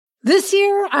This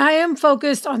year, I am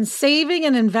focused on saving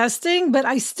and investing, but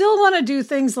I still want to do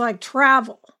things like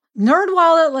travel.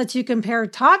 NerdWallet lets you compare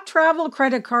top travel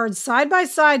credit cards side by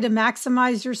side to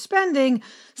maximize your spending,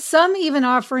 some even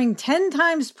offering 10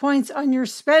 times points on your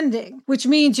spending, which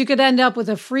means you could end up with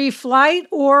a free flight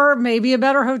or maybe a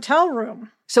better hotel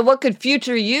room. So what could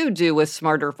future you do with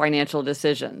smarter financial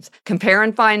decisions? Compare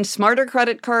and find smarter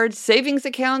credit cards, savings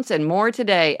accounts, and more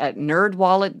today at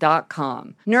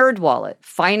nerdwallet.com. NerdWallet,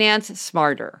 finance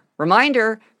smarter.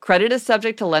 Reminder, credit is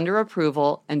subject to lender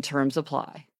approval and terms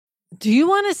apply. Do you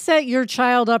want to set your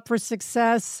child up for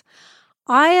success?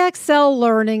 IXL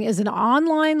Learning is an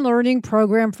online learning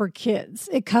program for kids.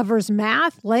 It covers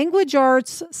math, language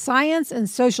arts, science, and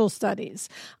social studies.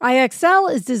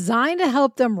 IXL is designed to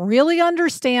help them really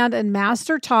understand and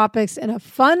master topics in a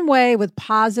fun way with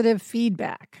positive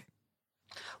feedback.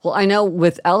 Well, I know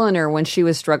with Eleanor, when she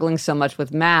was struggling so much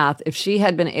with math, if she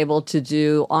had been able to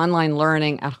do online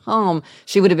learning at home,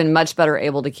 she would have been much better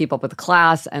able to keep up with the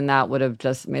class, and that would have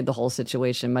just made the whole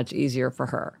situation much easier for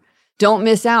her. Don't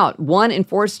miss out. 1 in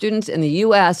 4 students in the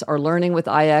U.S. are learning with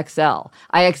IXL.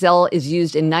 IXL is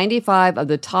used in 95 of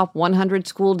the top 100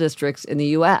 school districts in the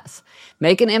U.S.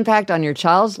 Make an impact on your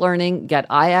child's learning. Get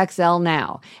IXL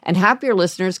now. And Happier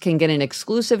listeners can get an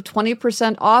exclusive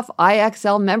 20% off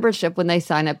IXL membership when they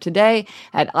sign up today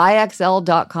at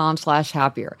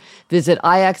IXL.com/happier. Visit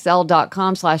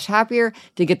IXL.com/happier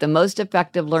to get the most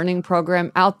effective learning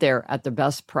program out there at the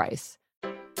best price.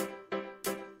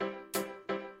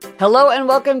 Hello and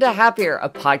welcome to Happier, a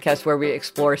podcast where we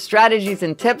explore strategies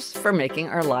and tips for making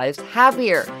our lives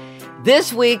happier.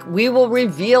 This week, we will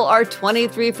reveal our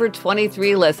 23 for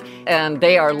 23 list, and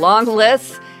they are long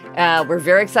lists. We're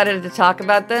very excited to talk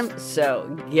about them, so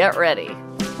get ready.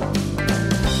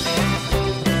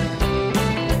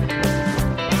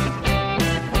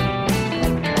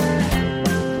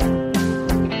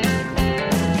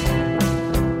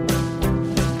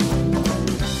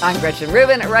 I'm Gretchen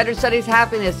Rubin at Writer Studies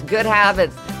Happiness, Good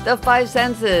Habits, The 5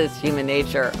 Senses, Human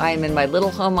Nature. I am in my little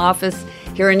home office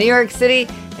here in New York City,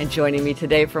 and joining me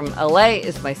today from LA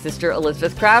is my sister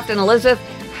Elizabeth Craft. And Elizabeth,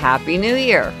 Happy New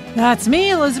Year. That's me,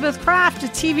 Elizabeth Craft, a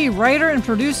TV writer and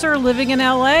producer living in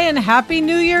LA, and Happy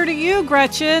New Year to you,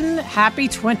 Gretchen. Happy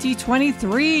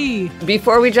 2023.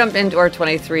 Before we jump into our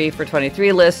 23 for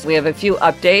 23 list, we have a few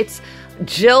updates.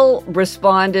 Jill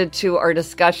responded to our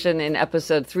discussion in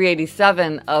episode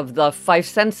 387 of the 5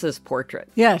 Senses portrait.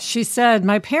 Yes, she said,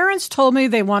 my parents told me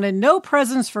they wanted no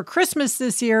presents for Christmas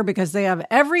this year because they have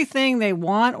everything they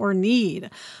want or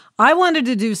need. I wanted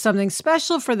to do something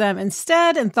special for them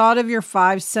instead and thought of your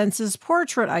 5 Senses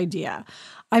portrait idea.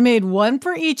 I made one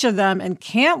for each of them and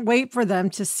can't wait for them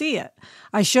to see it.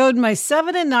 I showed my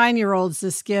 7 and 9-year-olds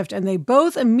this gift, and they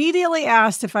both immediately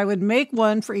asked if I would make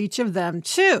one for each of them,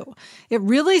 too. It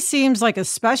really seems like a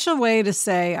special way to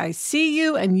say, I see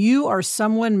you and you are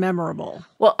someone memorable.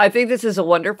 Well, I think this is a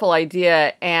wonderful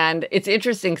idea, and it's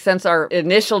interesting since our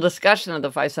initial discussion of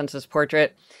the 5 Senses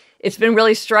portrait, it's been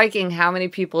really striking how many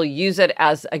people use it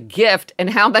as a gift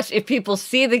and how much, if people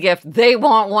see the gift, they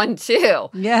want one too.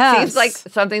 Yes. Seems like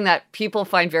something that people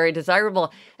find very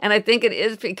desirable. And I think it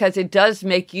is because it does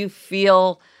make you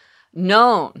feel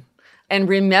known and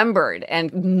remembered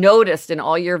and noticed in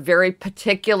all your very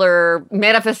particular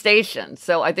manifestations.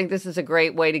 So I think this is a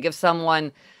great way to give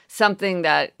someone something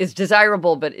that is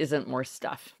desirable but isn't more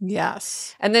stuff.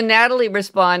 Yes. And then Natalie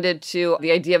responded to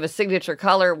the idea of a signature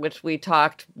color, which we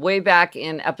talked way back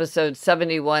in episodes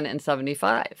 71 and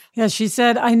 75. Yes, she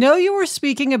said, I know you were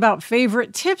speaking about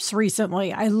favorite tips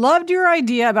recently. I loved your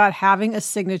idea about having a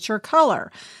signature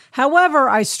color. However,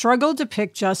 I struggled to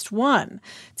pick just one.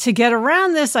 To get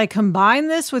around this, I combined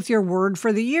this with your word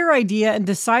for the year idea and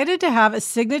decided to have a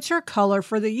signature color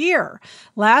for the year.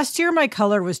 Last year, my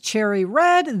color was cherry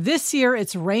red. This year,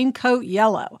 it's raincoat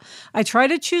yellow. I try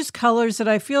to choose colors that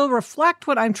I feel reflect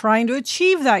what I'm trying to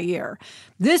achieve that year.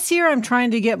 This year, I'm trying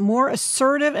to get more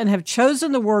assertive and have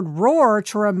chosen the word roar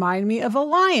to remind me of a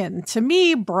lion. To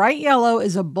me, bright yellow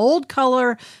is a bold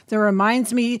color that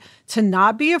reminds me to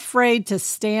not be afraid to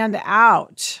stand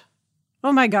out.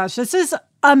 Oh my gosh, this is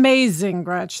amazing,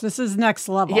 Gretch. This is next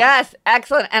level. Yes,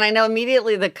 excellent. And I know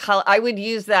immediately the color, I would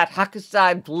use that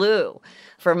Hakusai blue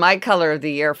for my color of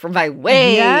the year for my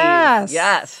wave. Yes.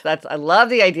 Yes. I love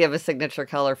the idea of a signature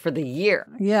color for the year.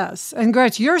 Yes. And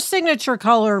Gretch, your signature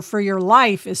color for your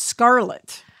life is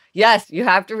scarlet. Yes, you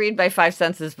have to read my 5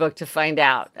 Senses book to find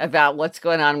out about what's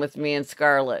going on with me and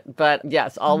Scarlet. But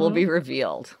yes, all will be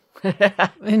revealed.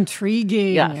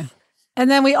 Intriguing. Yes. And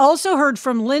then we also heard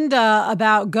from Linda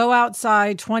about Go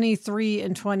Outside 23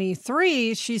 and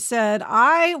 23. She said,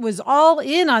 I was all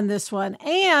in on this one.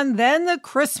 And then the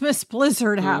Christmas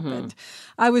blizzard happened.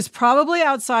 I was probably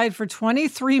outside for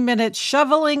 23 minutes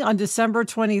shoveling on December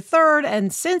 23rd.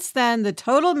 And since then, the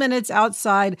total minutes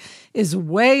outside is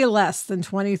way less than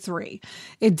 23.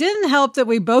 It didn't help that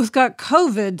we both got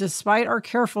COVID despite our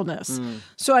carefulness.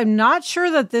 So I'm not sure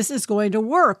that this is going to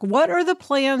work. What are the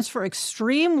plans for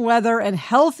extreme weather and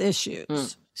health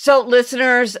issues? So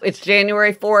listeners, it's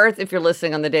January 4th. If you're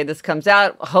listening on the day this comes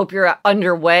out, hope you're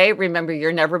underway. Remember,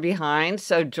 you're never behind.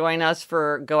 So join us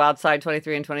for Go Outside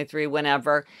 23 and 23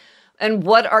 whenever. And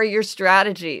what are your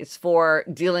strategies for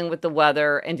dealing with the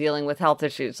weather and dealing with health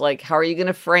issues? Like, how are you going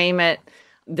to frame it?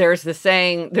 There's the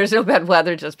saying, there's no bad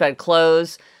weather, just bad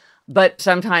clothes. But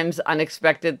sometimes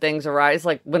unexpected things arise.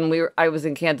 Like when I was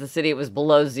in Kansas City, it was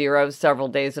below zero several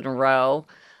days in a row,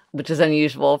 which is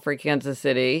unusual for Kansas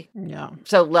City. Yeah.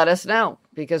 So let us know,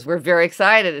 because we're very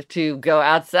excited to go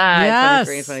outside. Yes.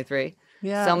 23 and 23.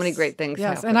 Yes. So many great things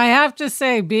happen. And I have to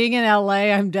say, being in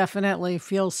LA, I'm definitely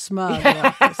feel smug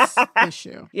about this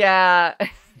issue. Yeah.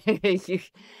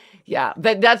 Yeah.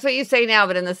 But that's what you say now.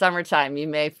 But in the summertime, you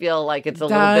may feel like it's a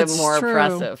little bit more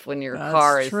oppressive when your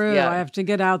car is. True. Yeah. I have to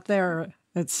get out there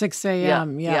at 6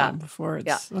 a.m. Before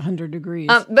it's 100 degrees.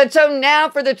 But so now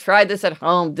for the Try This at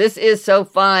Home. This is so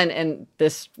fun. And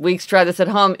this week's Try This at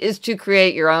Home is to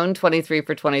create your own 23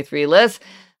 for 23 list.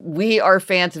 We are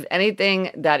fans of anything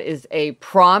that is a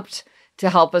prompt to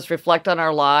help us reflect on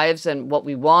our lives and what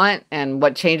we want and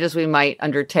what changes we might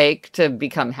undertake to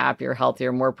become happier,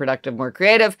 healthier, more productive, more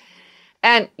creative.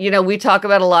 And, we talk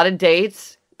about a lot of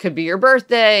dates. Could be your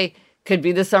birthday, could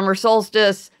be the summer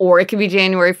solstice, or it could be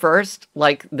January 1st,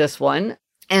 like this one.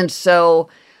 And so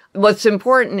what's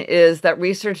important is that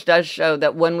research does show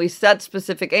that when we set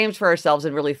specific aims for ourselves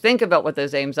and really think about what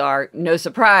those aims are, no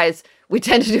surprise, we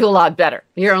tend to do a lot better.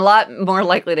 You're a lot more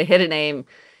likely to hit an aim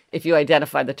if you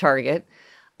identify the target.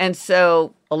 And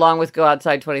so along with Go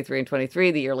Outside 23 and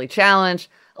 23, the yearly challenge,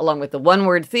 along with the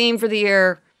one-word theme for the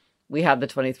year, we have the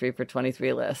 23 for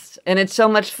 23 list. And it's so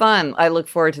much fun. I look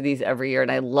forward to these every year,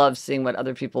 and I love seeing what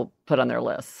other people put on their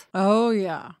lists. Oh,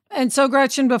 yeah. And so,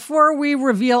 Gretchen, before we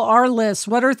reveal our list,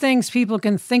 what are things people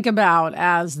can think about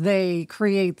as they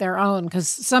create their own? Because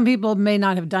some people may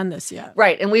not have done this yet.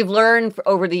 Right. And we've learned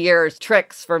over the years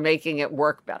tricks for making it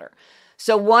work better.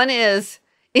 So one is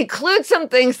include some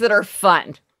things that are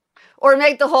fun. Or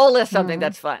make the whole list something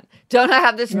that's fun. Don't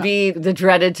have this be the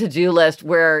dreaded to-do list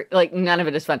where none of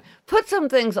it is fun. Put some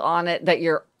things on it that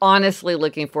you're honestly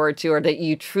looking forward to or that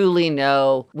you truly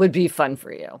know would be fun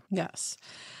for you. Yes.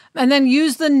 And then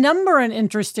use the number in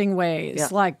interesting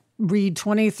ways, like read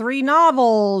 23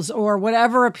 novels or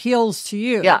whatever appeals to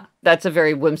you. Yeah, that's a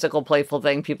very whimsical, playful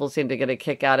thing. People seem to get a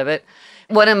kick out of it.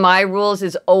 One of my rules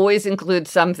is always include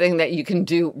something that you can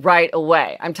do right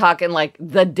away. I'm talking like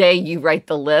the day you write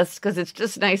the list, because it's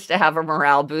just nice to have a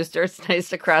morale booster. It's nice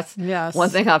to cross one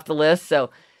thing off the list. So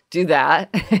do that.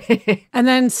 And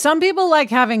then some people like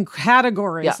having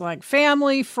categories like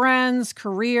family, friends,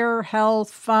 career,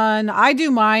 health, fun. I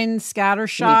do mine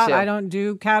scattershot. I don't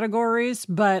do categories,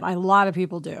 but a lot of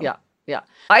people do. Yeah. Yeah.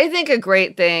 I think a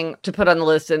great thing to put on the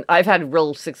list, and I've had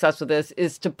real success with this,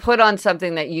 is to put on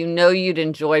something that you know you'd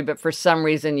enjoy, but for some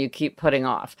reason you keep putting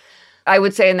off. I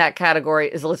would say in that category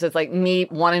is a list of like me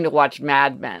wanting to watch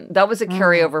Mad Men. That was a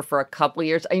carryover for a couple of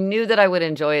years. I knew that I would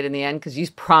enjoy it in the end because you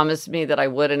promised me that I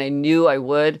would, and I knew I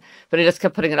would, but I just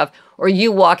kept putting it off. Or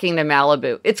you walking to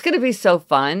Malibu. It's going to be so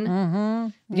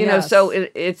fun. You know, so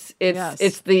it's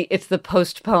the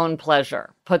postponed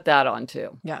pleasure. Put that on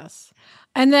too. Yes.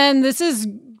 And then this is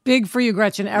big for you,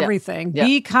 Gretchen, everything.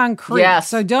 Be concrete. Yes.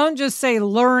 So don't just say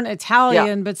learn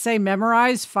Italian, but say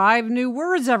memorize 5 new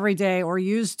words every day or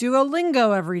use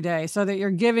Duolingo every day so that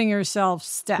you're giving yourself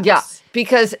steps. Yeah,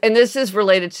 because, and this is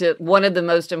related to one of the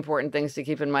most important things to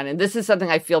keep in mind. And this is something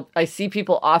I see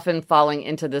people often falling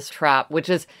into this trap, which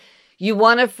is you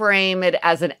want to frame it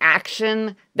as an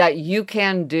action that you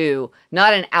can do,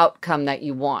 not an outcome that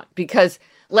you want. Because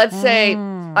let's say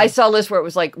I saw a list where it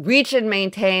was like, reach and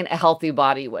maintain a healthy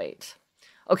body weight.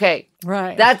 Okay,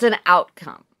 right. That's an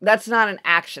outcome. That's not an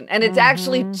action. And it's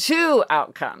actually 2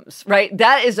 outcomes, right?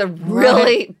 That is a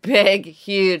really big,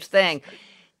 huge thing.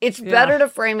 It's better to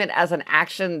frame it as an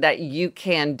action that you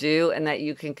can do and that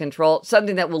you can control,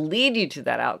 something that will lead you to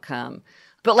that outcome.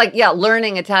 But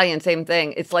learning Italian, same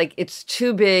thing. It's like, it's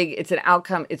too big. It's an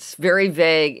outcome. It's very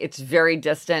vague. It's very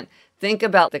distant. Think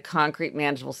about the concrete,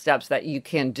 manageable steps that you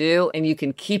can do and you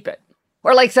can keep it.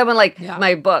 Or like someone like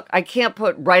my book, I can't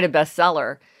write a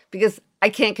bestseller because I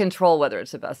can't control whether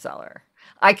it's a bestseller.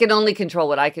 I can only control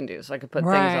what I can do. So I could put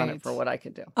things on Right. it for what I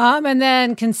could do. And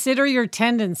then consider your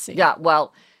tendency. Yeah,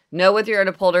 well, know whether you're an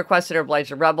upholder, questioner,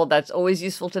 obliger, rebel. That's always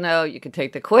useful to know. You can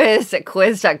take the quiz at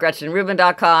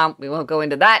quiz.gretchenrubin.com. We won't go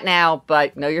into that now,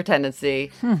 but know your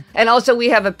tendency. And also, we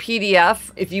have a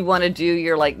PDF if you want to do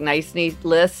your like nice, neat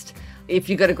list. If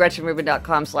you go to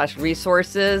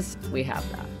gretchenrubin.com/resources, we have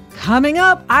that. Coming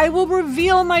up, I will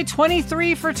reveal my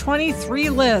 23 for 23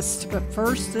 list. But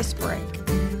first, this break.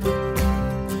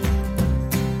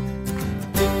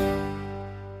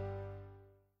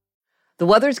 The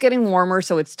weather's getting warmer,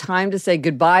 so it's time to say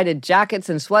goodbye to jackets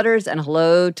and sweaters and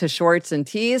hello to shorts and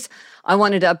tees. I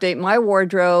wanted to update my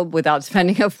wardrobe without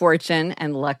spending a fortune,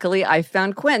 and luckily I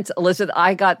found Quince. Elizabeth,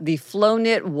 I got the Flow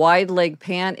Knit wide leg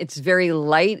pant. It's very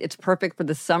light. It's perfect for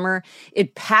the summer.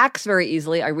 It packs very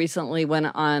easily. I recently went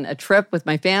on a trip with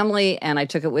my family, and I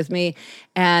took it with me,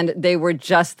 and they were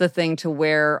just the thing to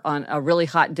wear on a really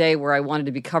hot day where I wanted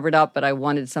to be covered up, but I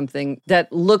wanted something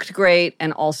that looked great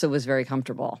and also was very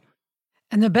comfortable.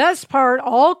 And the best part,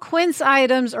 all Quince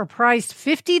items are priced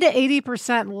 50 to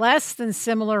 80% less than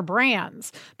similar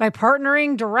brands. By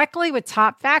partnering directly with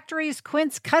top factories,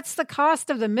 Quince cuts the cost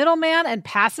of the middleman and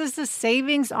passes the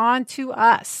savings on to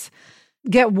us.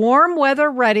 Get warm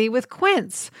weather ready with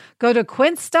Quince. Go to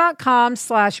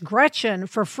quince.com/Gretchen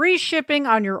for free shipping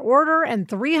on your order and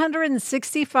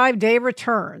 365-day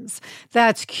returns.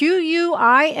 That's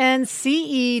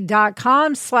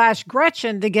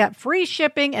QUINCE.com/Gretchen to get free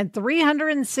shipping and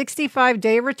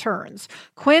 365-day returns.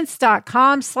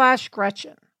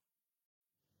 Quince.com/Gretchen.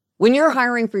 When you're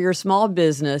hiring for your small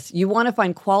business, you want to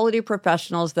find quality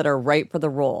professionals that are right for the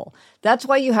role. That's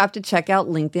why you have to check out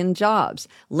LinkedIn Jobs.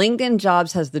 LinkedIn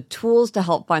Jobs has the tools to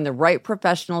help find the right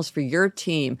professionals for your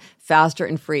team faster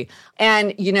and free.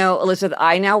 And, you know, Elizabeth,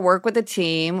 I now work with a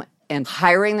team, and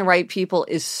hiring the right people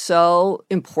is so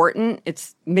important.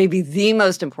 It's maybe the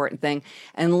most important thing.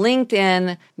 And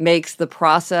LinkedIn makes the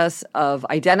process of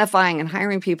identifying and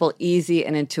hiring people easy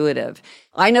and intuitive.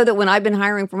 I know that when I've been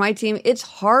hiring for my team, it's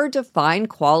hard to find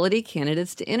quality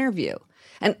candidates to interview.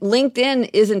 And LinkedIn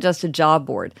isn't just a job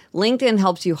board. LinkedIn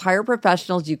helps you hire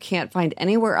professionals you can't find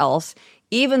anywhere else,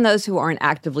 even those who aren't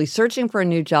actively searching for a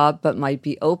new job but might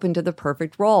be open to the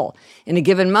perfect role. In a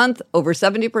given month, over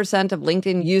 70% of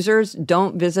LinkedIn users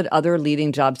don't visit other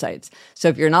leading job sites. So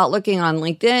if you're not looking on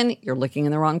LinkedIn, you're looking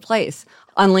in the wrong place.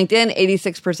 On LinkedIn,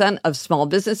 86% of small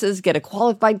businesses get a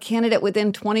qualified candidate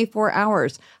within 24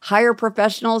 hours. Hire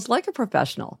professionals like a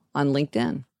professional on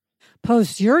LinkedIn.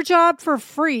 Post your job for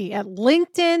free at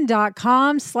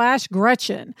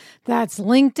linkedin.com/Gretchen. That's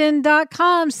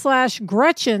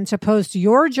linkedin.com/Gretchen to post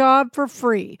your job for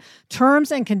free.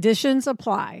 Terms and conditions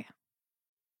apply.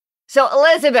 So,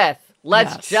 Elizabeth,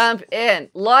 let's Yes. jump in.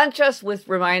 Launch us with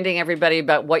reminding everybody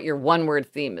about what your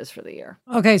one-word theme is for the year.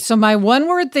 Okay, so my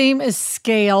one-word theme is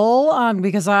scale,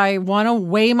 because I want to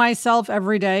weigh myself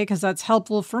every day because that's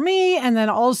helpful for me. And then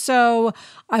also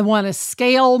I want to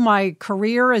scale my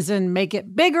career, as in make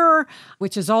it bigger,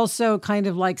 which is also kind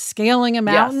of like scaling a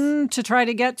mountain to try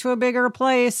to get to a bigger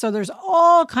place. So there's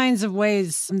all kinds of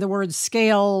ways the word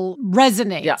scale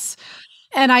resonates. Yeah.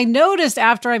 And I noticed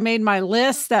after I made my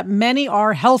list that many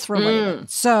are health related.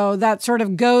 So that sort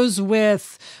of goes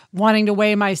with wanting to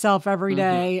weigh myself every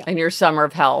day. And your summer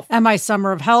of health. And my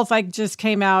summer of health, I just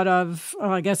came out of,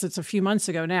 I guess it's a few months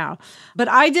ago now. But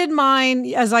I did mine,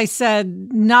 as I said,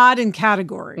 not in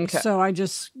categories. Okay. So I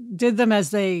just did them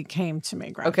as they came to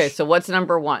me, Gretch. Okay, so what's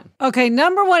number one? Okay,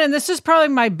 number one, and this is probably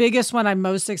my biggest one I'm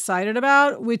most excited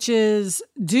about, which is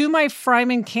do my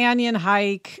Fryman Canyon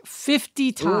hike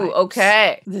 50 times. Ooh,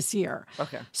 okay. This year.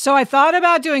 Okay. So I thought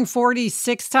about doing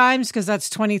 46 times because that's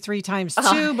 23 times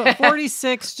 2, but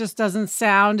 46 just doesn't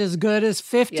sound as good as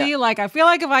 50. Yeah. Like, I feel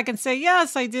like if I can say,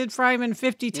 yes, I did Fryman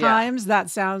 50 times, that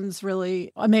sounds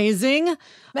really amazing.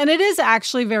 And it is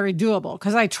actually very doable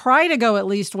because I try to go at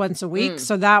least once a week.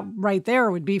 So that right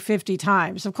there would be 50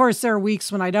 times. Of course, there are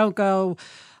weeks when I don't go.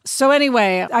 So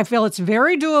anyway, I feel it's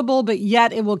very doable, but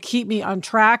yet it will keep me on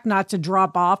track not to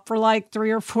drop off for like 3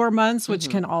 or 4 months,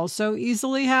 which can also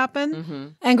easily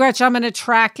happen. And Gretch, I'm going to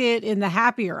track it in the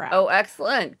Happier app. Oh,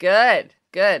 excellent. Good.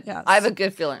 Good. Yes. I have a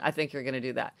good feeling. I think you're going to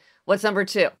do that. What's number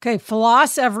two? Okay,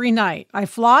 floss every night. I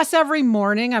floss every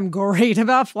morning. I'm great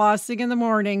about flossing in the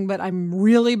morning, but I'm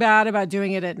really bad about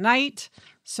doing it at night.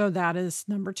 So that is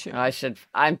number 2.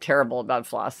 I'm terrible about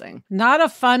flossing. Not a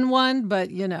fun one, but,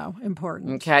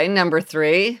 important. Okay, number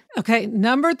 3. Okay,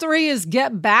 number 3 is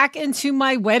get back into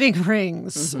my wedding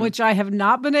rings, which I have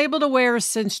not been able to wear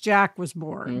since Jack was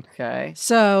born. Okay.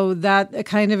 So that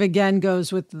kind of, again,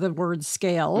 goes with the word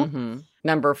scale.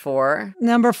 Number 4.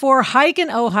 Number 4, hike in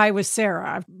Ojai with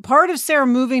Sarah. Part of Sarah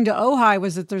moving to Ojai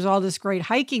was that there's all this great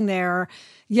hiking there.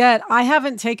 Yet I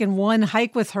haven't taken one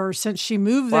hike with her since she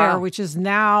moved there, which is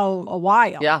now a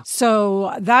while. Yeah.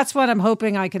 So that's what I'm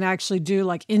hoping I can actually do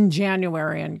like in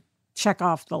January and check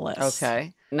off the list.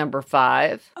 Okay. Number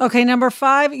 5. Okay, number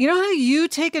 5. You know how you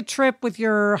take a trip with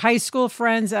your high school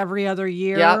friends every other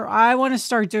year? Yep. I want to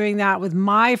start doing that with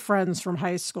my friends from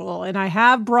high school. And I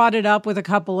have brought it up with a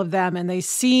couple of them, and they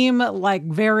seem like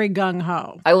very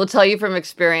gung-ho. I will tell you from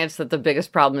experience that the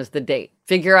biggest problem is the date.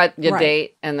 Figure out your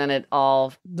date, and then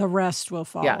the rest will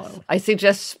follow. Yes. I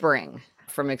suggest spring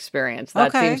from experience.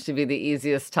 That seems to be the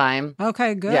easiest time.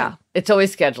 Okay, good. Yeah. It's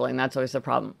always scheduling. That's always the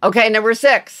problem. Okay, number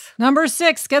 6. Number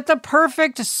 6, get the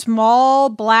perfect small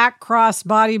black cross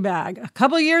body bag. A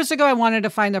couple years ago, I wanted to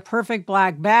find a perfect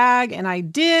black bag, and I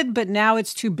did, but now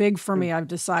it's too big for me, I've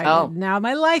decided. Oh. Now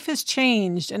my life has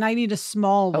changed, and I need a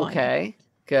small one. Okay,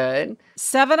 good.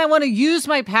 7, I want to use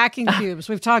my packing cubes.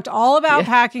 We've talked all about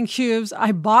packing cubes.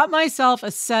 I bought myself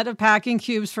a set of packing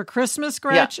cubes for Christmas,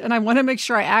 Gretch, and I want to make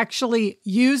sure I actually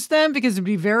use them because it'd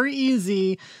be very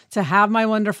easy to have my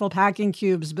wonderful packing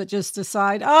cubes, but just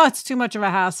decide, oh, it's too much of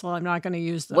a hassle. I'm not going to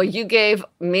use them. Well, you gave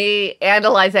me and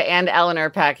Eliza and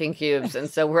Eleanor packing cubes, and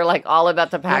so we're like all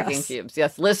about the packing cubes.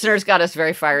 Yes, listeners got us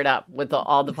very fired up with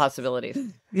all the possibilities.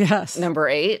 Yes. Number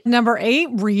 8. Number 8,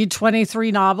 read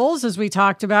 23 novels, as we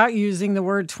talked about, using the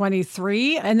word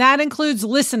 23. And that includes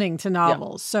listening to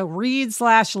novels. So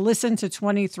read/listen to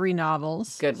 23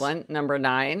 novels. Good one. Number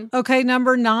 9. Okay,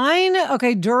 number 9.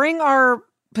 Okay, during our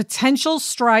potential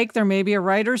strike, there may be a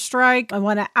writer's strike. I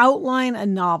want to outline a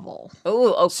novel.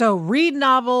 Oh, okay. So read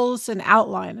novels and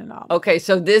outline a novel. Okay,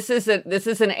 so this is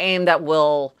an aim that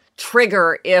will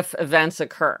trigger if events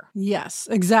occur. Yes,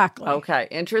 exactly. Okay,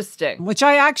 interesting. Which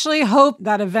I actually hope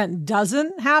that event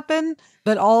doesn't happen,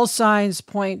 but all signs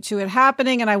point to it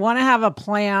happening. And I want to have a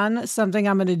plan, something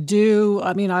I'm going to do.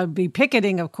 I mean, I'll be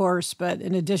picketing, of course, but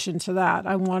in addition to that,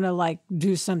 I want to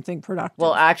do something productive.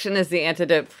 Well, action is the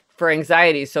antidote for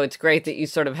anxiety. So it's great that you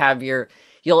sort of have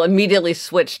you'll immediately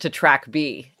switch to track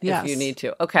B if you need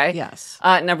to. Okay. Yes.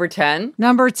 Number 10.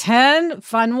 Number 10,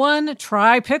 fun one,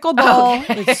 try pickleball.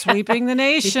 Okay. It's sweeping the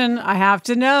nation. I have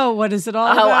to know, what is it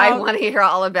all about? Oh, I want to hear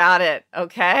all about it.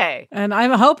 Okay. And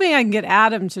I'm hoping I can get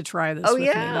Adam to try this with me.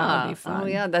 Yeah. That'll be fun. Oh,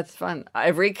 yeah, that's fun.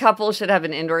 Every couple should have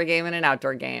an indoor game and an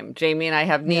outdoor game. Jamie and I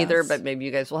have neither, but maybe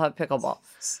you guys will have pickleball.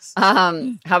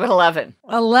 How about 11?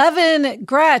 11,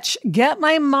 Gretch, get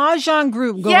my Mahjong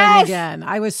group going again.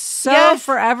 I was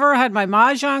forever had my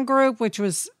Mahjong group, which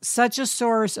was such a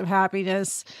source of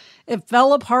happiness. It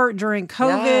fell apart during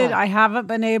COVID. Yeah. I haven't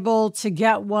been able to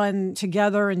get one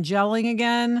together and gelling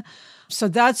again. So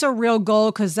that's a real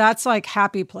goal because that's like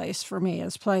happy place for me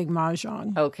is playing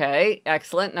Mahjong. Okay,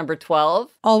 excellent. Number 12.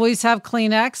 Always have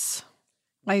Kleenex.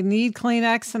 I need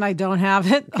Kleenex and I don't have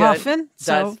it often.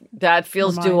 So that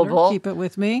feels doable. Keep it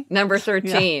with me. Number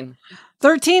 13. Yeah.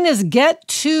 13 is get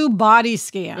 2 body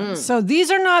scans. So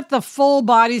these are not the full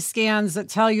body scans that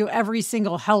tell you every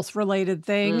single health-related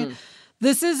thing.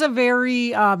 This is a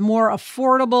very more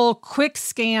affordable, quick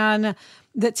scan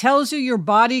that tells you your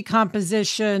body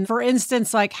composition. For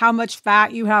instance, like how much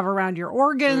fat you have around your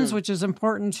organs, which is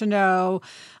important to know.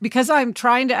 Because I'm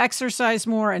trying to exercise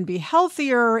more and be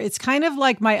healthier, it's kind of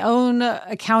like my own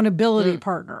accountability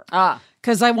partner.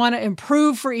 Because I want to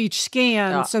improve for each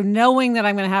scan. So knowing that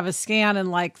I'm going to have a scan in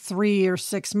like 3 or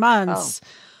 6 months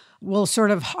will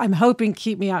sort of, I'm hoping,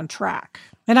 keep me on track.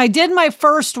 And I did my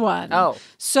first one.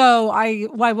 So I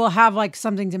will have like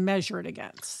something to measure it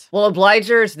against. Well,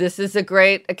 obligers, this is a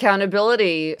great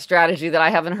accountability strategy that I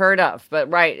haven't heard of. But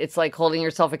it's like holding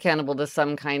yourself accountable to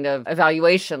some kind of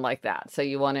evaluation like that. So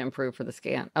you want to improve for the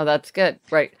scan. Oh, that's good.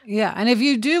 Right. Yeah. And if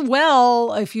you do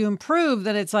well, if you improve,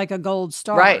 then it's like a gold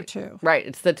star too. Right.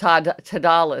 It's the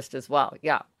ta-da list as well.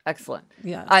 Yeah. Excellent.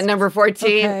 Yes. Number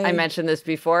 14, I mentioned this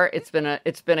before. It's been a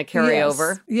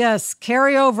carryover. Yes,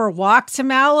 carryover. Walk to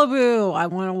Malibu. I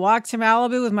want to walk to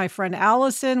Malibu with my friend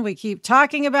Allison. We keep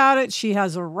talking about it. She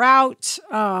has a route.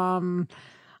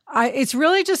 It's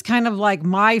really just kind of like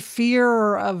my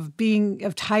fear of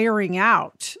tiring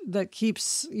out that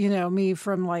keeps, me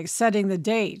from like setting the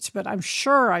date, but I'm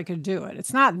sure I could do it.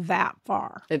 It's not that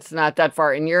far. It's not that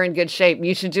far and you're in good shape.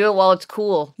 You should do it while it's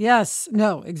cool. Yes,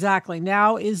 no, exactly.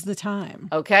 Now is the time.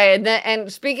 Okay.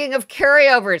 And speaking of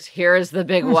carryovers, here's the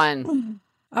big one.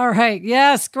 All right.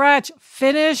 Yes, Gretch,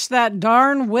 finish that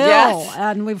darn will. Yes.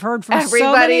 And we've heard from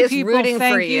so many people.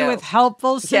 Thank you with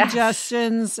helpful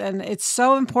suggestions. And it's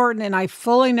so important. And I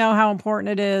fully know how important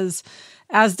it is.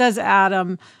 as does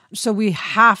Adam. So we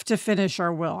have to finish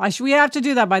our will. We have to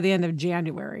do that by the end of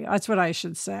January. That's what I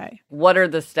should say. What are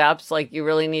the steps? Like, you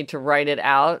really need to write it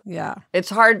out. Yeah. It's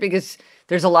hard because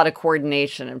there's a lot of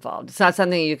coordination involved. It's not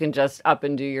something you can just up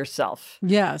and do yourself.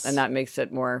 Yes. And that makes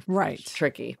it more right.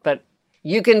 tricky. But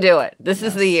you can do it. This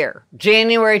is the year.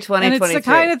 January 2023. And it's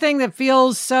the kind of thing that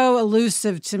feels so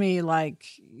elusive to me, like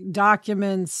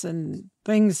documents and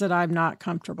things that I'm not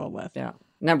comfortable with. Yeah.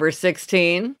 Number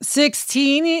 16.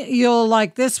 16, you'll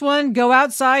like this one. Go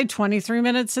outside 23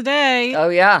 minutes a day. Oh,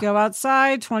 yeah. Go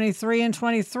outside 23 and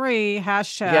 23,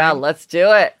 hashtag. Yeah, let's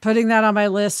do it. Putting that on my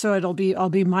list so I'll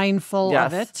be mindful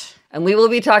of it. And we will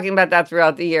be talking about that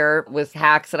throughout the year with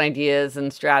hacks and ideas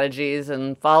and strategies.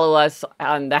 And follow us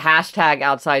on the hashtag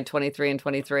outside 23 and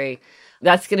 23.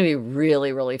 That's going to be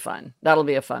really, really fun. That'll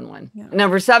be a fun one. Yeah.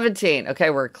 Number 17. Okay,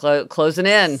 we're closing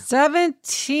in.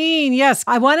 17. Yes.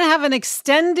 I want to have an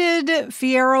extended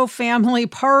Fierro family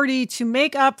party to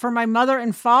make up for my mother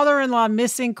and father-in-law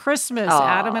missing Christmas. Aww.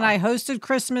 Adam and I hosted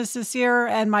Christmas this year,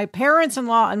 and my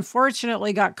parents-in-law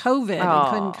unfortunately got COVID and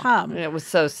couldn't come. It was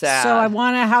so sad. So I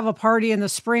want to have a party in the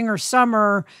spring or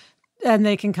summer, and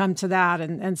they can come to that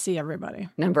and see everybody.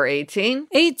 Number 18.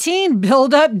 18,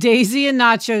 build up Daisy and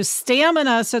Nacho's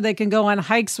stamina so they can go on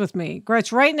hikes with me.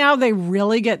 Gretch, right now they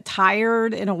really get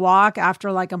tired in a walk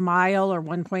after like a mile or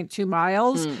 1.2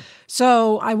 miles.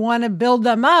 So I want to build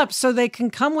them up so they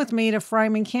can come with me to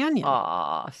Fryman Canyon.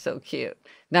 Aw, so cute.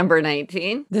 Number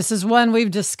 19. This is one we've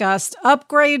discussed.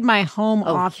 Upgrade my home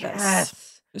office. Yes.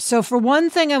 So for one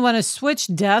thing, I want to switch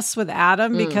desks with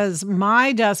Adam because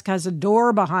my desk has a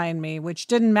door behind me, which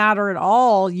didn't matter at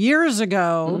all years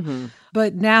ago.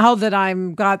 But now that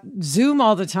I'm got Zoom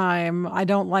all the time, I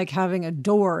don't like having a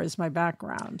door as my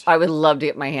background. I would love to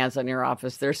get my hands on your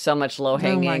office. There's so much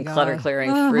low-hanging,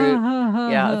 clutter-clearing fruit.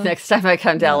 Yeah, next time I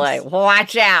come to LA,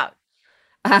 watch out.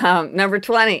 Number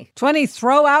 20. 20,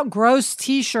 throw out gross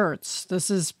T-shirts.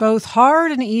 This is both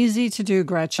hard and easy to do,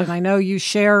 Gretchen. I know you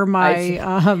share my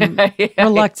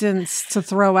reluctance to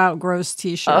throw out gross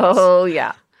T-shirts. Oh,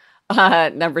 yeah.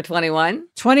 Number 21.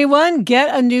 21,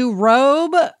 get a new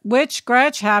robe, which,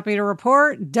 Gretch, happy to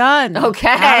report, done. Okay.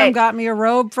 Adam got me a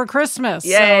robe for Christmas.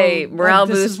 Yay, so, morale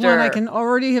this booster. This is one I can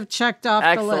already have checked off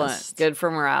the list. Excellent. Good for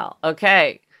morale.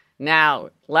 Okay. Now,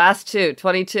 last two,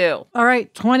 22. All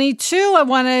right, 22. I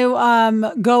want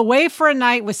to go away for a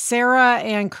night with Sarah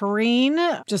and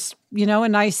Corrine. Just, a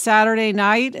nice Saturday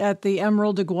night at the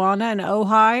Emerald Iguana in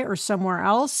Ojai or somewhere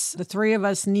else. The three of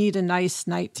us need a nice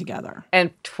night together.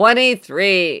 And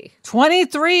 23.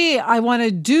 23. I want to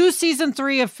do season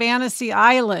 3 of Fantasy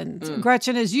Island.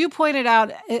 Gretchen, as you pointed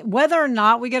out, whether or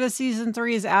not we get a season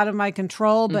 3 is out of my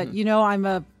control, but I'm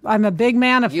a big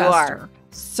manifester. You are.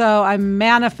 So I'm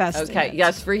manifesting. Okay, it.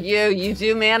 yes, for you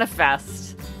do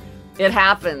manifest. It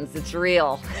happens. It's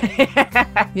real.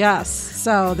 Yes,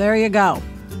 so there you go.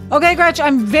 Okay, Gretch,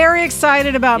 I'm very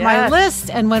excited about my list,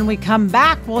 and when we come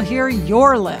back, we'll hear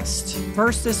your list.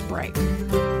 First, this break.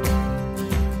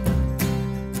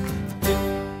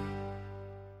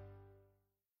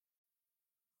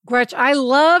 Gretch, I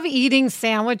love eating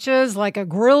sandwiches like a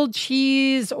grilled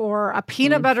cheese or a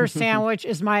peanut butter sandwich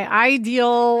is my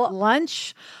ideal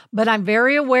lunch, but I'm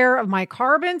very aware of my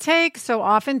carb intake, so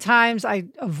oftentimes I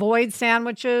avoid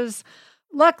sandwiches.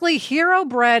 Luckily, Hero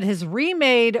Bread has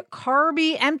remade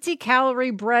carby,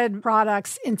 empty-calorie bread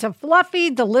products into fluffy,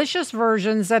 delicious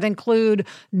versions that include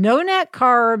no net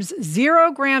carbs,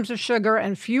 0 grams of sugar,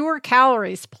 and fewer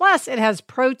calories. Plus, it has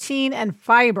protein and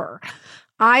fiber.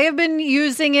 I have been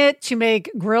using it to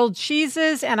make grilled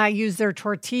cheeses, and I use their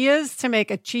tortillas to make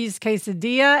a cheese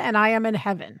quesadilla, and I am in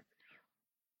heaven.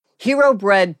 Hero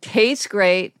Bread tastes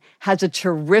great, has a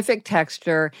terrific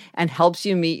texture, and helps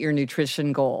you meet your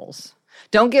nutrition goals.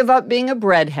 Don't give up being a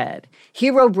breadhead.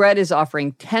 Hero Bread is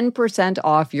offering 10%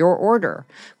 off your order.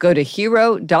 Go to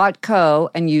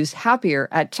hero.co and use Happier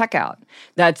at checkout.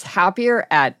 That's Happier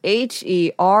at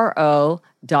HERO.co.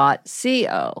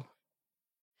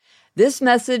 This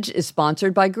message is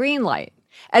sponsored by Greenlight.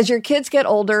 As your kids get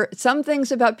older, some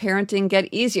things about parenting get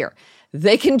easier.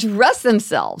 They can dress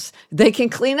themselves. They can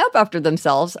clean up after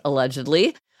themselves,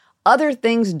 allegedly. Other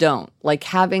things don't, like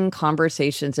having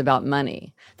conversations about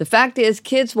money. The fact is,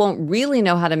 kids won't really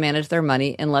know how to manage their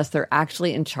money unless they're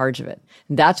actually in charge of it.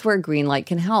 That's where Greenlight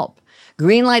can help.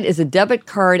 Greenlight is a debit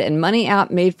card and money app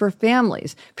made for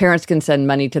families. Parents can send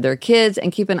money to their kids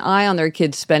and keep an eye on their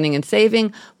kids' spending and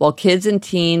saving, while kids and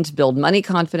teens build money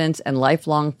confidence and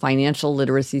lifelong financial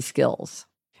literacy skills.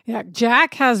 Yeah,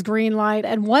 Jack has Greenlight.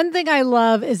 And one thing I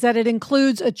love is that it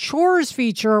includes a chores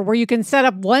feature where you can set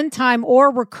up one-time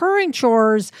or recurring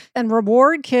chores and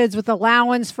reward kids with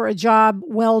allowance for a job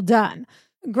well done.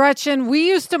 Gretchen, we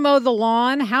used to mow the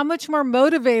lawn. How much more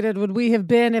motivated would we have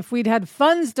been if we'd had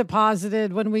funds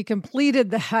deposited when we completed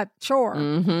that chore?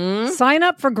 Sign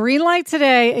up for Greenlight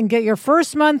today and get your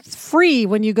first month free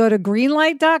when you go to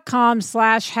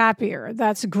greenlight.com/happier.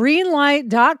 That's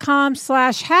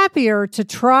greenlight.com/happier to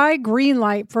try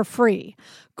Greenlight for free.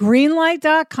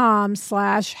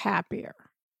 greenlight.com/happier.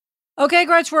 Okay,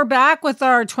 Gretch, we're back with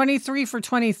our 23 for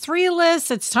 23 list.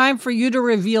 It's time for you to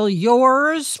reveal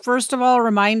yours. First of all,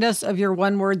 remind us of your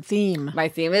one-word theme. My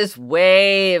theme is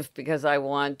wave because I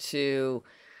want to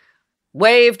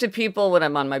wave to people when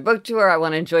I'm on my book tour. I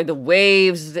want to enjoy the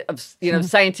waves of,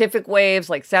 scientific waves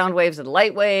like sound waves and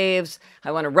light waves.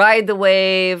 I want to ride the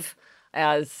wave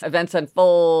as events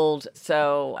unfold.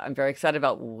 So I'm very excited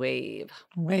about wave.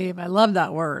 Wave. I love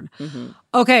that word.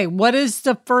 Okay. What is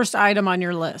the first item on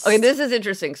your list? Okay. This is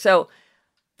interesting. So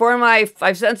for my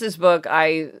Five Senses book,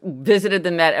 I visited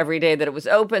the Met every day that it was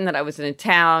open, that I was in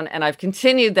town, and I've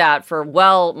continued that for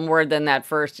well more than that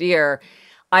first year.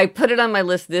 I put it on my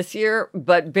list this year,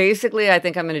 but basically I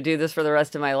think I'm going to do this for the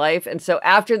rest of my life. And so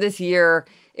after this year,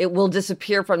 it will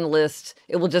disappear from the list.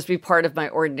 It will just be part of my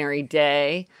ordinary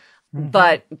day.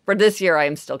 But for this year, I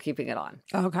am still keeping it on.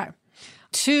 Okay.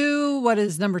 2, what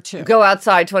is number 2? Go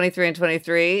outside 23 and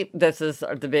 23. This is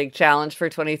the big challenge for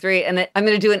 23. And I'm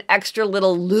going to do an extra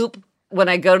little loop when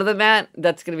I go to the Met.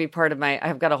 That's going to be part of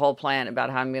I've got a whole plan about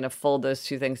how I'm going to fold those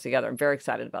two things together. I'm very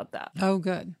excited about that. Oh,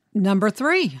 good. Number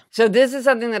 3. So this is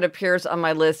something that appears on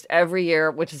my list every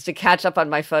year, which is to catch up on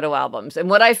my photo albums. And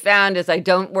what I found is I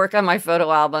don't work on my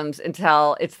photo albums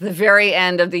until it's the very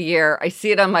end of the year. I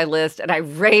see it on my list and I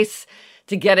race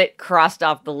to get it crossed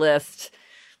off the list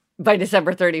by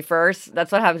December 31st.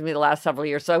 That's what happened to me the last several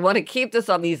years. So I want to keep this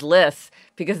on these lists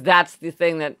because that's the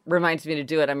thing that reminds me to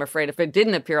do it. I'm afraid if it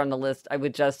didn't appear on the list, I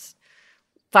would just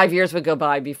 5 years would go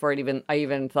by before I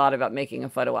even thought about making a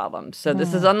photo album. So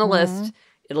this is on the list.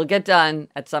 It'll get done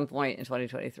at some point in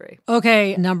 2023.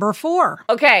 Okay, number 4.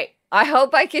 Okay, I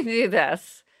hope I can do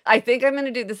this. I think I'm going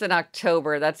to do this in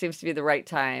October. That seems to be the right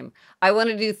time. I want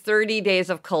to do 30 days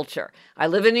of culture. I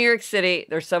live in New York City.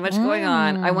 There's so much going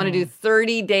on. I want to do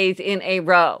 30 days in a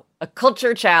row, a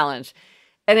culture challenge.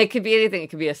 And it could be anything. It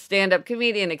could be a stand-up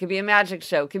comedian. It could be a magic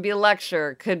show. It could be a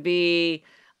lecture. It could be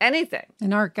anything.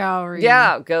 An art gallery.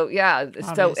 Yeah, So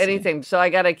Obviously. anything. So I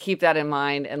got to keep that in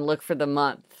mind and look for the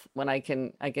month when I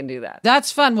can do that.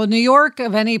 That's fun. Well, New York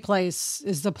of any place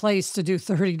is the place to do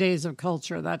 30 days of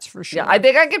culture. That's for sure. Yeah, I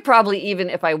think I could probably even,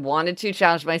 if I wanted to,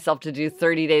 challenge myself to do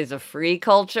 30 days of free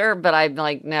culture. But I'm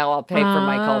like, no, I'll pay for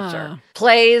my culture.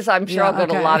 Plays, I'm sure I'll go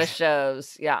to a lot of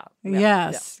shows. Yeah.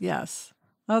 Yes.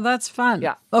 Oh, that's fun.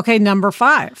 Yeah. Okay, number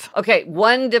 5. Okay,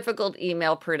 1 difficult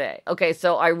email per day. Okay,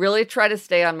 so I really try to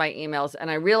stay on my emails, and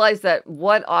I realize that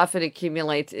what often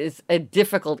accumulates is a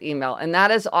difficult email. And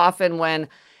that is often when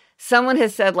someone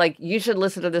has said, like, you should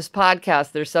listen to this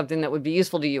podcast. There's something that would be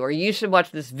useful to you. Or you should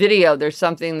watch this video. There's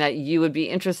something that you would be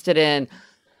interested in.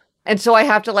 And so I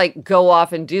have to like go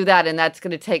off and do that. And that's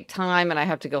going to take time. And I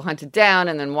have to go hunt it down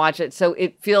and then watch it. So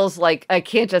it feels like I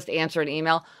can't just answer an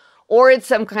email. Or it's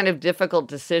some kind of difficult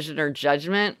decision or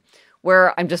judgment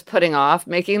where I'm just putting off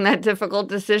making that difficult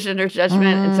decision or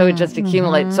judgment. And so it just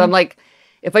accumulates. So I'm like,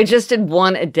 if I just did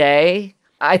 1 a day,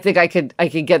 I think I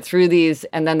could get through these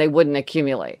and then they wouldn't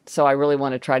accumulate. So I really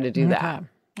want to try to do that.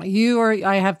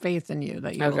 I have faith in you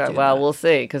that you will do that. Well, we'll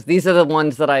see, because these are the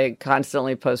ones that I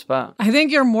constantly postpone. I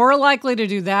think you're more likely to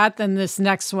do that than this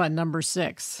next one, number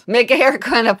 6. Make a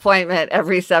haircut appointment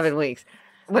every 7 weeks.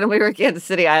 When we were in Kansas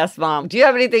City, I asked Mom, do you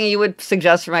have anything you would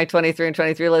suggest for my 23 and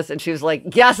 23 list? And she was like,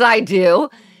 yes, I do.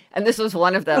 And this was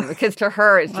one of them, because to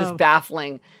her, it's just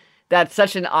baffling that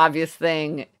such an obvious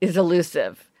thing is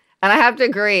elusive. And I have to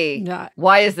agree. Yeah.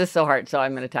 Why is this so hard? So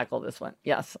I'm going to tackle this one.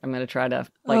 Yes, I'm going to try to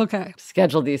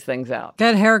schedule these things out.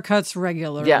 Get haircuts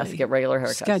regularly. Yes, get regular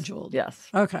haircuts. Scheduled. Yes.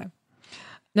 Okay.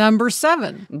 Number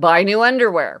 7. Buy new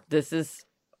underwear. This is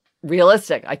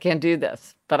realistic. I can't do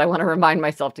this, but I want to remind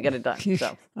myself to get it done.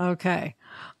 So. Okay.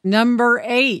 Number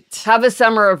 8. Have a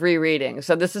summer of rereading.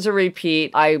 So this is a repeat.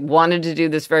 I wanted to do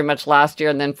this very much last year,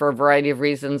 and then for a variety of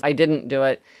reasons, I didn't do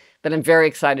it. But I'm very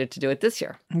excited to do it this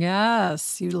year.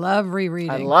 Yes, you love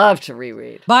rereading. I love to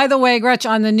reread. By the way, Gretch,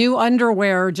 on the new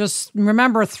underwear, just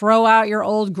remember, throw out your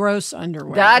old gross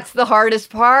underwear. That's the hardest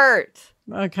part.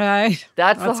 Okay.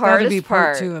 That's the hardest be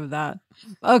part. Part 2 of that.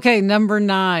 Okay, number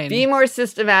 9. Be more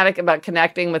systematic about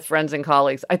connecting with friends and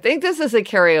colleagues. I think this is a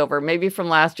carryover, maybe from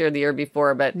last year or the year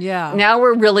before, but Yeah. now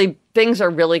things are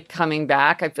really coming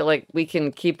back. I feel like we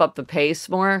can keep up the pace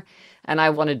more, and I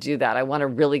want to do that. I want to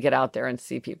really get out there and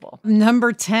see people.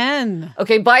 Number 10.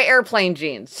 Okay, buy airplane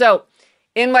jeans. So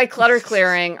in my clutter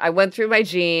clearing, I went through my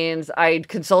jeans. I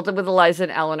consulted with Eliza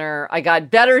and Eleanor. I got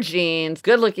better jeans,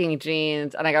 good-looking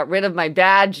jeans, and I got rid of my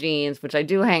bad jeans, which I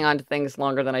do hang on to things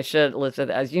longer than I should, Elizabeth,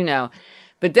 as you know.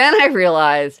 But then I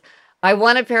realized I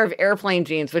want a pair of airplane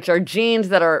jeans, which are jeans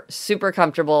that are super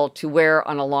comfortable to wear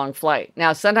on a long flight.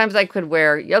 Now, sometimes I could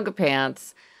wear yoga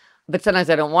pants, but sometimes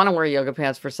I don't want to wear yoga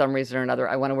pants for some reason or another.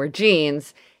 I want to wear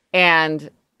jeans.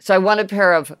 And so I want a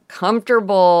pair of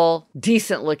comfortable,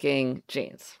 decent-looking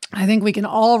jeans. I think we can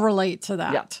all relate to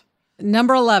that. Yeah.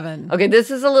 Number 11. Okay, this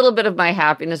is a little bit of my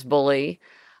happiness bully.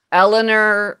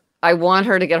 Eleanor, I want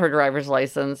her to get her driver's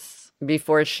license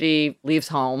before she leaves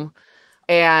home.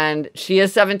 And she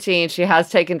is 17. She has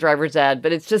taken driver's ed,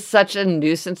 but it's just such a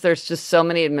nuisance. There's just so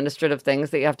many administrative things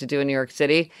that you have to do in New York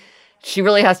City. She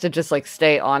really has to just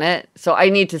stay on it. So I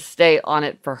need to stay on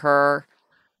it for her.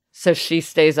 So she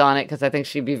stays on it because I think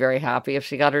she'd be very happy if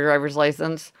she got her driver's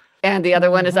license. And the other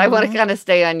one is I want to kind of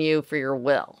stay on you for your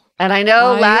will. And I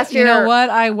know last year... You know what?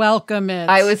 I welcome it.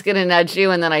 I was going to nudge you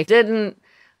and then I didn't.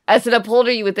 As an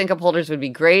upholder, you would think upholders would be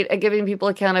great at giving people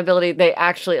accountability. They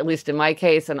actually, at least in my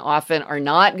case, and often are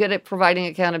not good at providing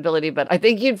accountability, but I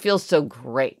think you'd feel so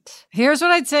great. Here's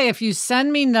what I'd say. If you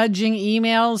send me nudging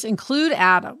emails, include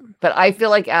Adam. But I feel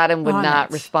like Adam would not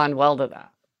respond well to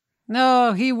that.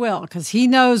 No, he will, because he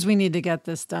knows we need to get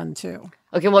this done too.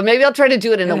 Okay, well, maybe I'll try to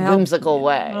do it in a whimsical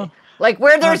way. Oh. Like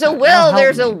where there's a will,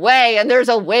 there's a way, and there's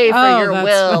a way for your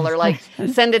will. Or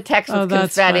send a text with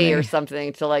confetti or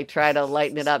something to try to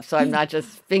lighten it up so I'm not just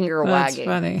finger wagging.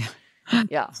 That's funny.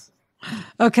 Yeah.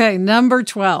 Okay, number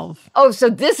 12. Oh, so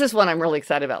this is one I'm really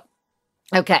excited about.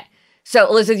 Okay. So,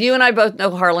 Elizabeth, you and I both know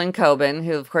Harlan Coben,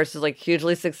 who, of course, is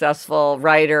hugely successful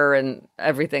writer and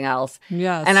everything else.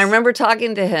 Yes. And I remember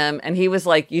talking to him, and he was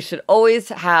like, you should always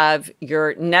have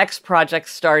your next project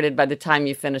started by the time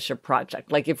you finish a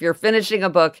project. Like, if you're finishing a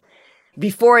book,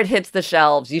 before it hits the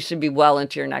shelves, you should be well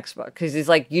into your next book. Because he's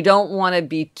like, you don't want to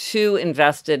be too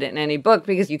invested in any book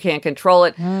because you can't control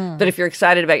it. But if you're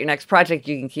excited about your next project,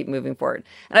 you can keep moving forward.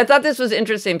 And I thought this was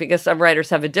interesting because some writers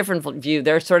have a different view.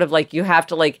 They're sort of you have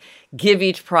to give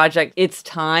each project its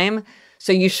time.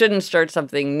 So you shouldn't start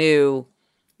something new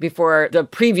before the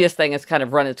previous thing has kind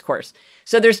of run its course.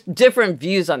 So there's different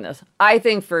views on this. I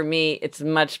think for me, it's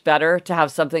much better to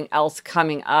have something else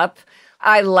coming up.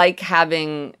 I like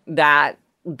having that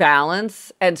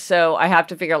balance. And so I have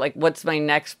to figure out what's my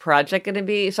next project going to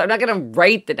be. So I'm not going to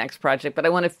write the next project, but I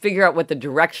want to figure out what the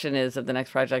direction is of the next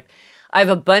project. I have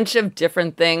a bunch of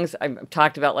different things. I've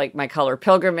talked about my color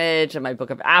pilgrimage and my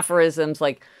book of aphorisms.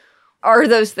 Are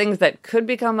those things that could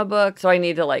become a book? So I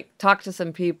need to talk to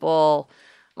some people.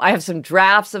 I have some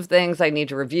drafts of things I need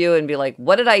to review and be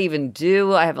what did I even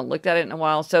do? I haven't looked at it in a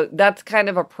while. So that's kind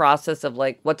of a process of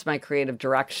what's my creative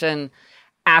direction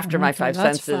after my Five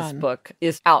Senses book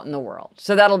is out in the world.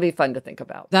 So that'll be fun to think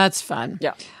about. That's fun.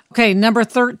 Yeah. Okay, number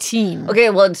 13. Okay,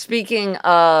 well, speaking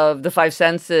of the Five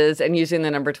Senses and using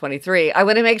the number 23, I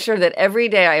want to make sure that every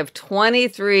day I have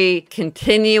 23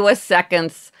 continuous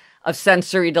seconds of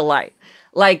sensory delight.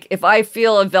 If I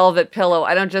feel a velvet pillow,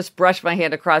 I don't just brush my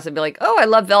hand across and be oh, I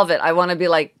love velvet. I want to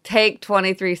be take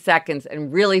 23 seconds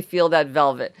and really feel that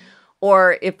velvet.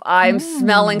 Or if I'm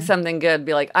smelling something good,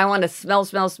 be I want to smell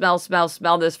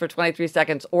this for 23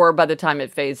 seconds. Or by the time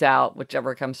it fades out,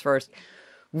 whichever comes first,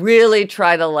 really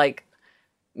try to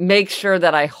make sure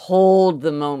that I hold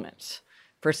the moment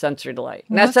for sensory delight.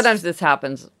 Now, sometimes this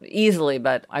happens easily,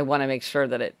 but I want to make sure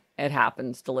that it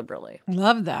happens deliberately.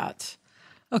 Love that.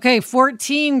 Okay,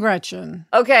 14, Gretchen.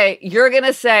 Okay, you're going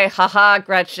to say, haha,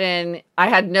 Gretchen, I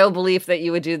had no belief that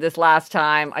you would do this last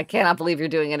time. I cannot believe you're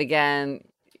doing it again.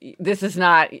 This is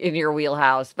not in your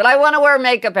wheelhouse, but I want to wear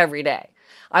makeup every day.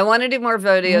 I want to do more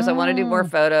videos. I want to do more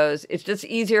photos. It's just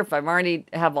easier if I'm already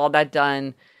have all that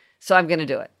done. So I'm going to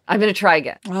do it. I'm going to try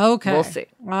again. Okay. We'll see.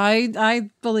 I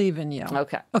believe in you.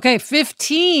 Okay. Okay,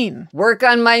 15. Work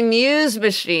on my Muse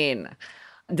machine.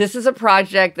 This is a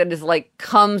project that is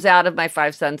comes out of my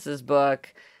Five Senses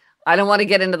book. I don't want to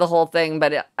get into the whole thing,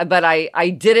 but I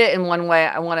did it in one way.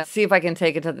 I want to see if I can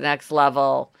take it to the next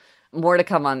level. More to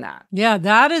come on that. Yeah,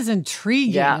 that is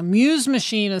intriguing. Yeah. A Muse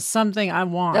machine is something I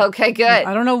want. Okay, good.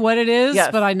 I don't know what it is,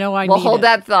 but I know I need it. Well, hold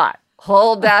that thought.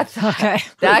 Hold that thought. Okay.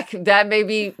 That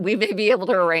we may be able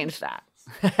to arrange that.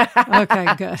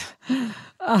 Okay, good.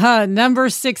 Number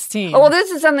 16. Oh, well,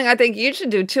 this is something I think you should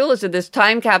do too, Alyssa, this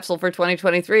time capsule for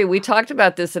 2023. We talked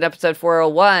about this in episode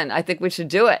 401. I think we should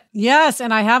do it. Yes,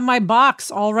 and I have my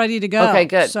box all ready to go. Okay,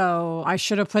 good. So I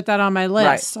should have put that on my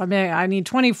list. Right. I mean, I need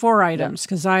 24 items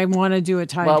because I want to do a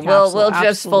time capsule. Well, we'll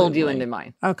just fold you into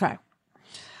mine. Okay.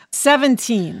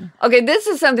 17. Okay, this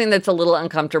is something that's a little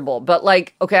uncomfortable, but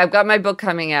okay, I've got my book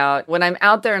coming out. When I'm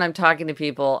out there and I'm talking to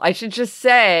people, I should just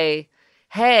say,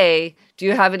 hey, do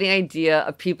you have any idea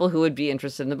of people who would be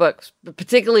interested in the books,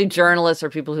 particularly journalists or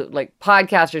people who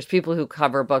podcasters, people who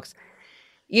cover books?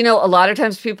 A lot of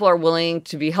times people are willing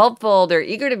to be helpful. They're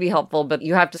eager to be helpful, but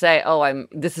you have to say,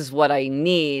 this is what I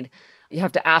need. You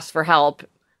have to ask for help.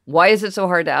 Why is it so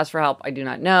hard to ask for help? I do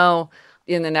not know.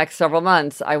 In the next several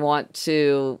months, I want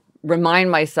to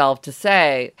remind myself to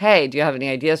say, hey, do you have any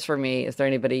ideas for me? Is there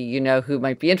anybody who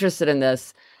might be interested in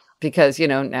this? Because,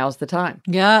 now's the time.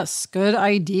 Yes, good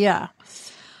idea.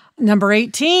 Number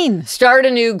 18. Start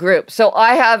a new group. So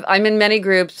I'm in many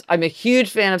groups. I'm a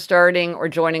huge fan of starting or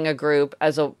joining a group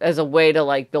as a way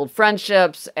to build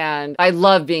friendships. And I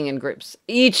love being in groups.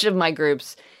 Each of my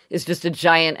groups is just a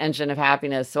giant engine of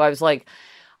happiness. So I was like,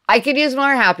 I could use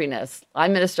more happiness.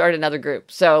 I'm going to start another group.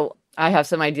 So I have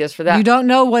some ideas for that. You don't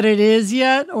know what it is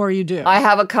yet, or you do? I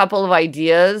have a couple of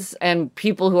ideas and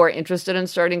people who are interested in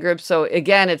starting groups. So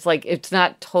again, it's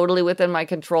not totally within my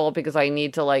control because I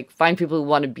need to find people who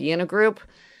want to be in a group.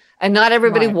 And not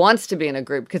everybody wants to be in a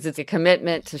group because it's a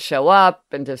commitment to show up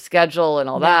and to schedule and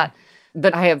all that.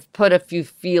 But I have put a few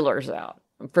feelers out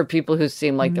for people who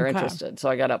seem like they're interested. So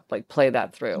I got to play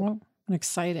that through. Well,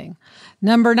 exciting.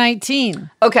 Number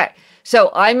 19. Okay.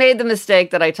 So I made the mistake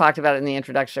that I talked about in the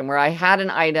introduction where I had an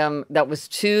item that was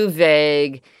too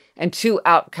vague and too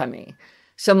outcomey.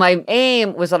 So my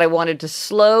aim was that I wanted to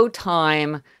slow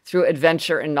time through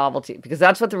adventure and novelty, because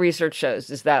that's what the research shows,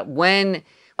 is that when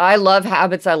I love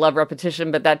habits, I love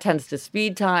repetition, but that tends to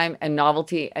speed time, and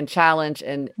novelty and challenge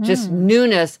and just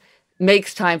newness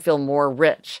makes time feel more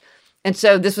rich. And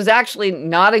so this was actually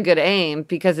not a good aim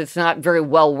because it's not very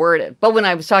well worded. But when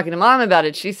I was talking to Mom about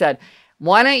it, she said,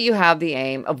 why don't you have the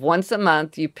aim of once a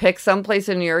month, you pick someplace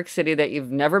in New York City that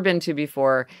you've never been to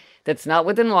before, that's not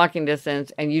within walking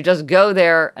distance, and you just go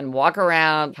there and walk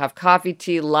around, have coffee,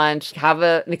 tea, lunch, have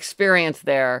an experience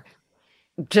there.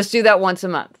 Just do that once a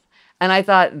month. And I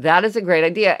thought, that is a great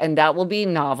idea. And that will be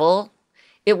novel.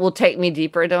 It will take me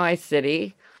deeper into my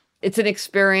city. It's an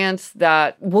experience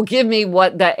that will give me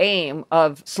the aim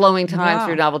of slowing time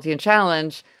through novelty and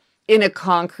challenge in a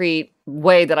concrete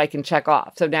way that I can check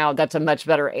off. So now that's a much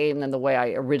better aim than the way I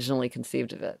originally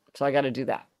conceived of it. So I got to do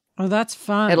that. Oh, that's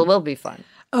fun. It will be fun.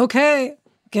 Okay.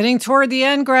 Getting toward the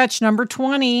end, Gretch, number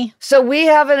 20. So we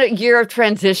have a year of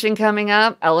transition coming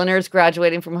up. Eleanor's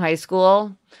graduating from high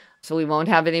school. So we won't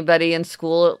have anybody in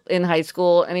high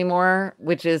school anymore,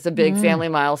 which is a big family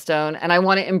milestone. And I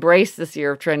want to embrace this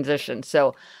year of transition.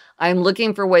 So I'm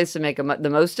looking for ways to make the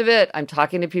most of it. I'm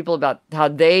talking to people about how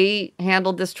they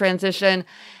handled this transition.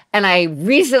 And I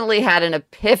recently had an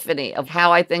epiphany of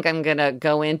how I think I'm going to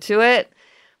go into it,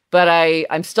 but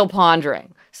I'm still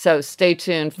pondering. So stay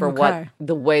tuned for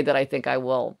the way that I think I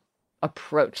will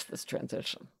approach this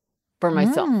transition for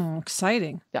myself.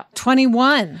 Exciting. Yeah.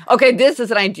 21. Okay, this is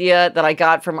an idea that I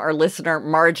got from our listener,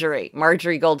 Marjorie.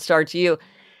 Marjorie, gold star to you.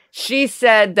 She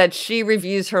said that she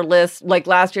reviews her list,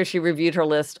 last year she reviewed her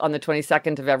list on the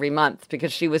 22nd of every month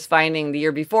because she was finding the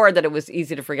year before that it was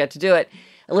easy to forget to do it.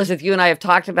 Elizabeth, you and I have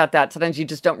talked about that. Sometimes you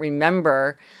just don't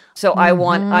remember. So I'm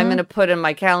going to put in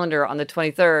my calendar on the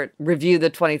 23rd, review the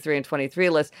 23 and 23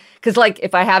 list. Because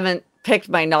if I haven't picked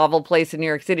my novel place in New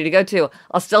York City to go to,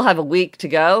 I'll still have a week to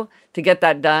go to get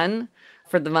that done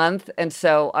for the month. And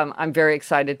so I'm very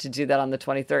excited to do that on the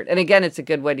 23rd. And again, it's a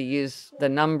good way to use the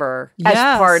number as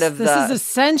part of this is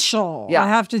essential. Yeah. I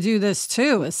have to do this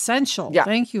too. Essential. Yeah.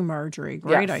 Thank you, Marjorie.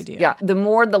 Great idea. Yeah. The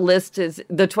more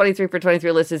the 23 for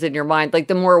 23 list is in your mind,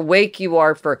 the more awake you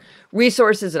are for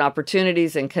resources and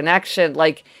opportunities and connection.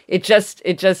 It just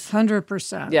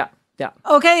 100%. Yeah. Yeah.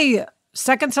 Okay.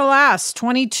 Second to last,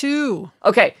 22.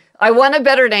 Okay. I want a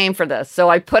better name for this.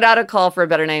 So I put out a call for a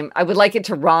better name. I would like it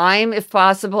to rhyme if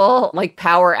possible, like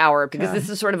Power Hour, because this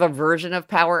is sort of a version of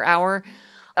Power Hour.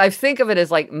 I think of it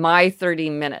as my 30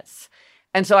 minutes.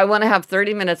 And so I want to have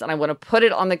 30 minutes and I want to put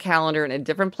it on the calendar in a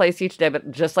different place each day.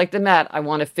 But just like the Met, I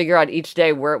want to figure out each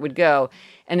day where it would go.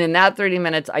 And in that 30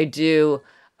 minutes,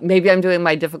 maybe I'm doing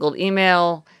my difficult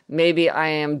email. Maybe I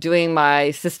am doing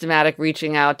my systematic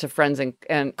reaching out to friends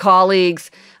and colleagues.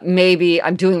 Maybe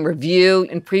I'm doing review.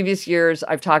 In previous years,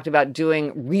 I've talked about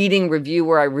doing reading review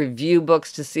where I review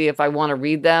books to see if I want to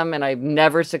read them. And I've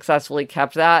never successfully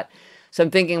kept that. So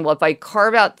I'm thinking, well, if I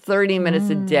carve out 30 minutes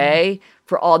a day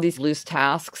for all these loose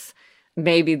tasks,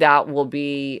 maybe that will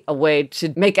be a way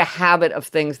to make a habit of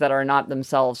things that are not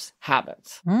themselves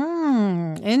habits.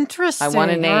 Interesting. I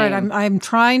want to name. All right, I'm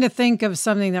trying to think of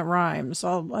something that rhymes.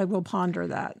 I will ponder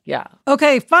that. Yeah.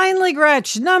 Okay, finally,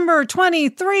 Gretch, number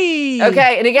 23.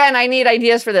 Okay, and again, I need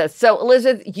ideas for this. So,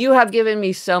 Elizabeth, you have given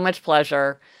me so much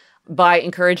pleasure by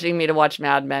encouraging me to watch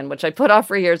Mad Men, which I put off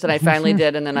for years, and I finally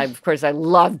did. And then, of course, I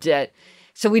loved it.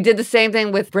 So we did the same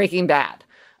thing with Breaking Bad.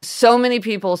 So many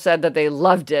people said that they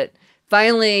loved it.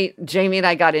 Finally, Jamie and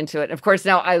I got into it. Of course,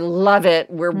 now I love it.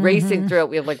 We're racing through it.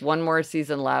 We have like one more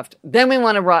season left. Then we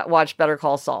want to watch Better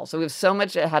Call Saul. So we have so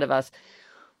much ahead of us.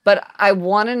 But I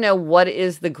want to know, what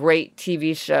is the great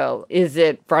TV show? Is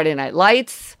it Friday Night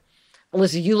Lights?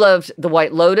 Alyssa, you loved The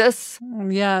White Lotus.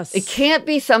 Yes. It can't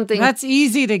be something... That's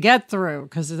easy to get through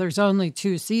because there's only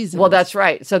 2 seasons. Well, that's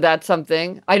right. So that's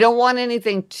something. I don't want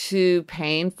anything too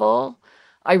painful.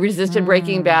 I resisted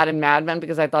Breaking Bad and Mad Men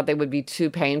because I thought they would be too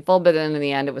painful, but then in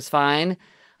the end, it was fine.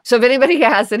 So if anybody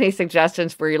has any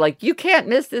suggestions where you're like, you can't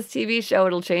miss this TV show,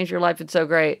 it'll change your life, it's so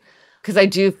great. Because I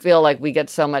do feel like we get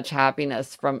so much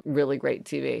happiness from really great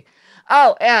TV.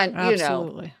 Oh, and,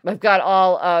 Absolutely. you know, I've got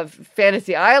all of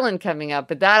Fantasy Island coming up,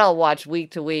 but that I'll watch week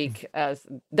to week.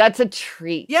 That's a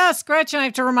treat. Yes, Gretchen, I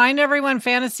have to remind everyone,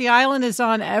 Fantasy Island is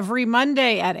on every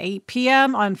Monday at 8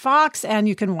 p.m. on Fox, and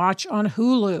you can watch on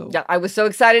Hulu. Yeah, I was so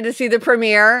excited to see the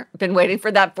premiere. Been waiting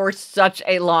for that for such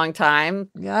a long time.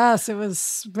 Yes, it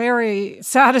was very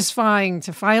satisfying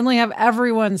to finally have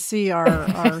everyone see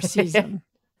our season.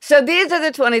 So these are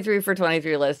the 23 for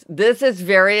 23 list. This is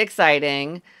very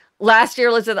exciting. Last year,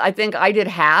 Elizabeth, I think I did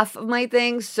half of my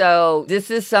things. So this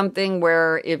is something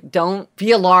where don't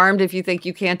be alarmed if you think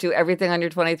you can't do everything on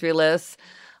your 23 lists.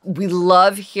 We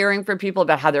love hearing from people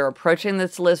about how they're approaching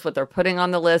this list, what they're putting on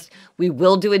the list. We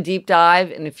will do a deep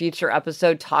dive in a future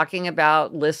episode talking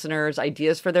about listeners'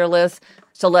 ideas for their lists.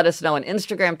 So let us know on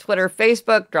Instagram, Twitter,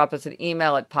 Facebook. Drop us an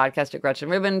email at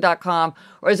podcast@GretchenRubin.com.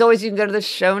 Or as always, you can go to the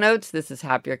show notes. This is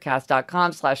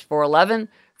happiercast.com/411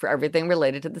 for everything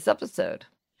related to this episode.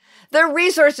 The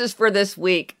resources for this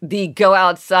week, the Go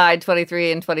Outside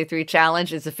 23 and 23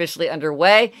 challenge, is officially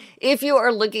underway. If you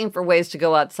are looking for ways to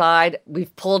go outside,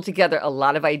 we've pulled together a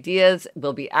lot of ideas.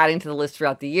 We'll be adding to the list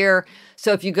throughout the year.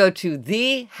 So if you go to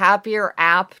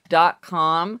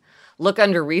thehappierapp.com, look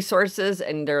under resources,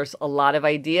 and there's a lot of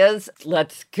ideas.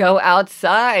 Let's go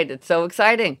outside. It's so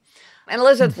exciting. And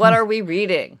Elizabeth, what are we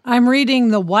reading? I'm reading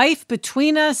The Wife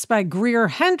Between Us by Greer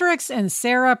Hendricks and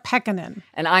Sarah Pekkanen.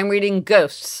 And I'm reading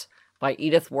Ghosts by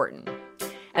Edith Wharton.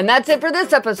 And that's it for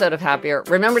this episode of Happier.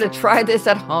 Remember to try this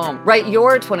at home. Write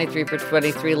your 23 for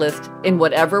 23 list in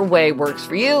whatever way works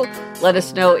for you. Let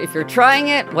us know if you're trying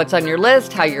it, what's on your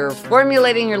list, how you're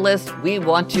formulating your list. We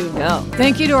want to know.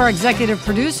 Thank you to our executive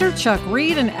producer, Chuck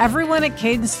Reed, and everyone at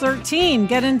Cadence 13.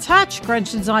 Get in touch.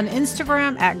 Gretchen's on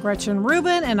Instagram at Gretchen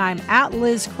Rubin, and I'm at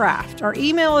Liz Craft. Our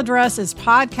email address is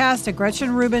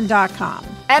podcast@GretchenRubin.com.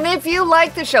 And if you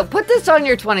like the show, put this on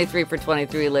your 23 for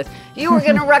 23 list. You are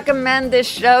going to recommend this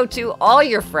show to all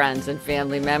your friends and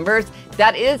family members.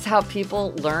 That is how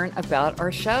people learn about our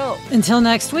show. Until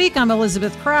next week, I'm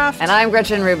Elizabeth Craft. And I'm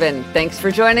Gretchen Rubin. Thanks for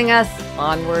joining us.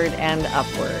 Onward and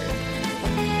upward.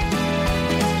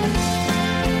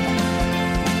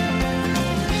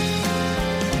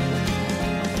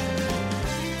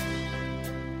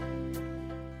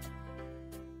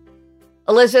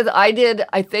 Elizabeth, I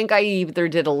think I either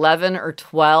did 11 or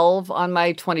 12 on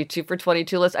my 22 for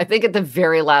 22 list. I think at the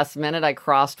very last minute, I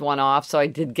crossed one off. So I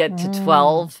did get to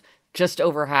 12, just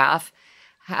over half.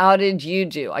 How did you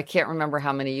do? I can't remember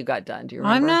how many you got done. Do you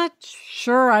remember? I'm not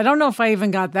sure. I don't know if I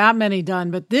even got that many done.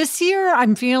 But this year,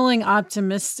 I'm feeling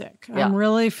optimistic. Yeah. I'm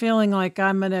really feeling like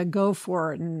I'm going to go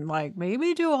for it and like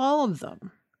maybe do all of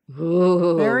them.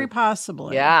 Ooh. Very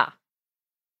possibly. Yeah.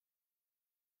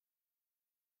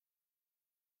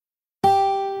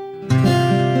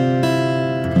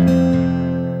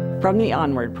 From the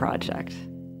Onward Project.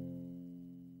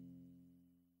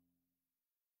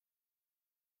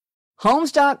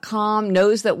 Homes.com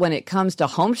knows that when it comes to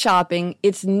home shopping,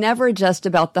 it's never just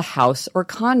about the house or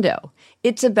condo.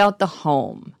 It's about the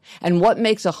home. And what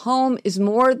makes a home is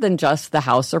more than just the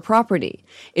house or property.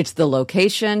 It's the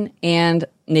location and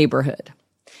neighborhood.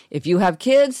 If you have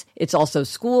kids, it's also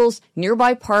schools,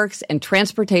 nearby parks, and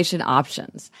transportation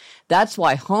options. That's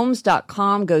why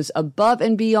Homes.com goes above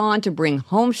and beyond to bring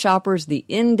home shoppers the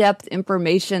in-depth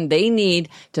information they need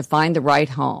to find the right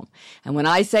home. And when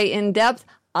I say in-depth,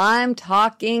 I'm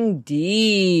talking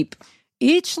deep.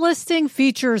 Each listing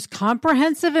features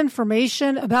comprehensive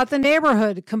information about the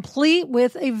neighborhood, complete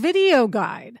with a video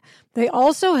guide. They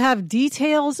also have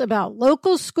details about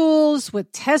local schools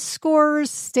with test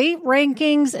scores, state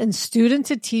rankings, and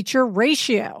student-to-teacher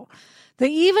ratio. They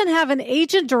even have an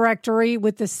agent directory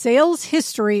with the sales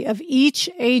history of each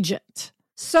agent.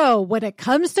 So when it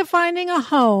comes to finding a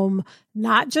home,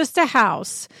 not just a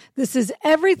house, this is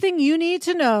everything you need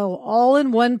to know all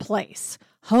in one place.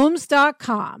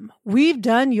 Homes.com. We've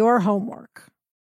done your homework.